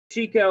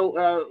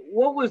Chico,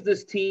 what was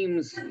this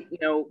team's,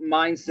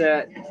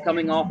 mindset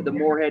coming off of the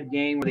Moorhead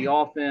game where the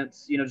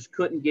offense, just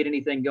couldn't get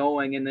anything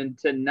going, and then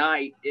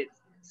tonight it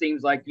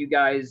seems like you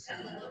guys,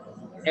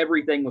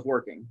 everything was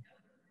working.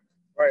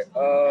 Right.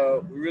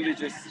 We really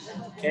just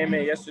came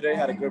in yesterday,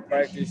 had a good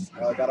practice,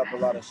 got up a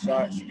lot of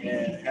shots,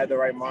 and had the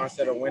right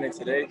mindset of winning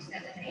today.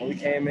 And we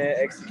came in,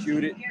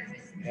 executed,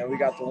 and we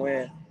got the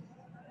win.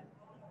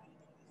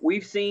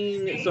 We've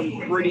seen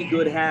some pretty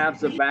good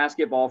halves of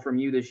basketball from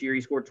you this year. You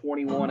scored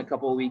 21 a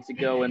couple of weeks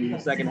ago in the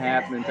second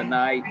half, and then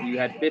tonight you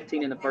had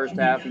 15 in the first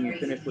half, and you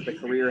finished with a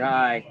career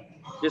high.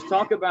 Just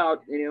talk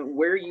about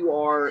where you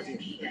are,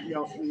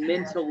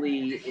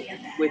 mentally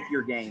with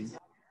your game.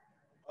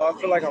 I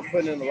feel like I'm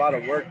putting in a lot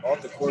of work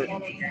off the court,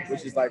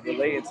 which is like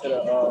related to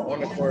the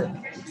on the court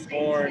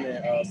scoring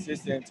and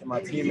assisting to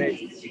my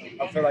teammates.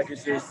 I feel like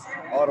it's just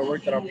all the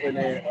work that I'm putting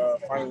in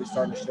finally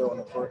starting to show on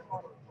the court.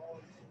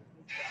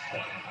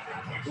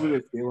 What would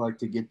it feel like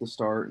to get the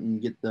start and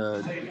get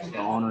the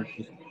honor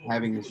just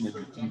having this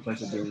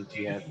impressive game that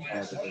you have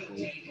had as a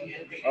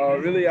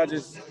coach? Really, I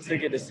just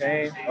took it the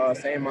same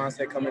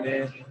mindset coming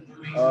in,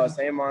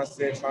 same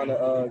mindset trying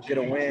to get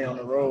a win on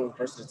the road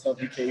versus a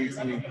tough UKE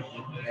team,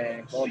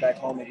 and going back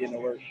home and getting to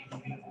work.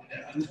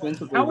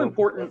 Defensively, How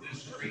important?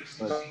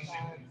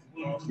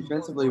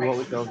 defensively, what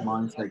was y'all's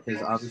mindset?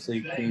 Because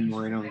obviously, King,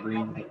 Moreno, and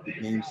Green had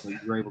good games, but you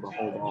were able to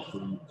hold off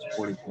the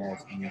supporting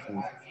cast in a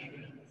sense.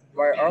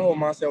 Right, our whole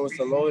mindset was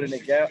to load in the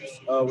gaps.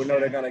 We know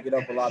they're gonna get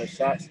up a lot of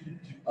shots.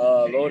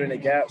 Load in the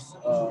gaps,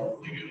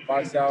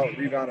 box out,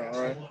 rebound and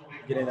run,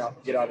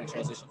 get out in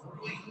transition.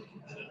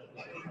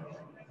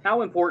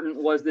 How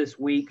important was this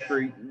week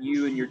for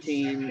you and your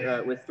team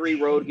with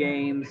 3 road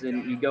games,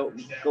 and you go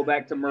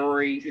back to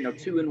Murray,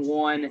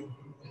 2-1,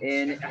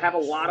 and have a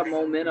lot of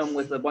momentum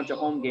with a bunch of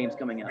home games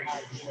coming up?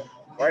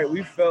 Right,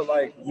 we felt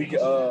like we could,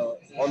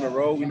 on the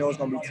road. We know it's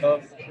gonna be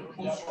tough,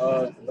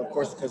 of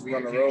course, because we're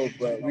on the road.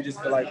 But we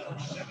just feel like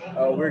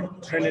we're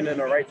trending in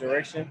the right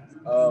direction.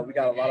 We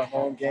got a lot of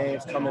home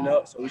games coming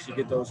up, so we should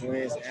get those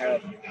wins and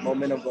have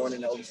momentum going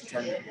in the OVC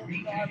tournament.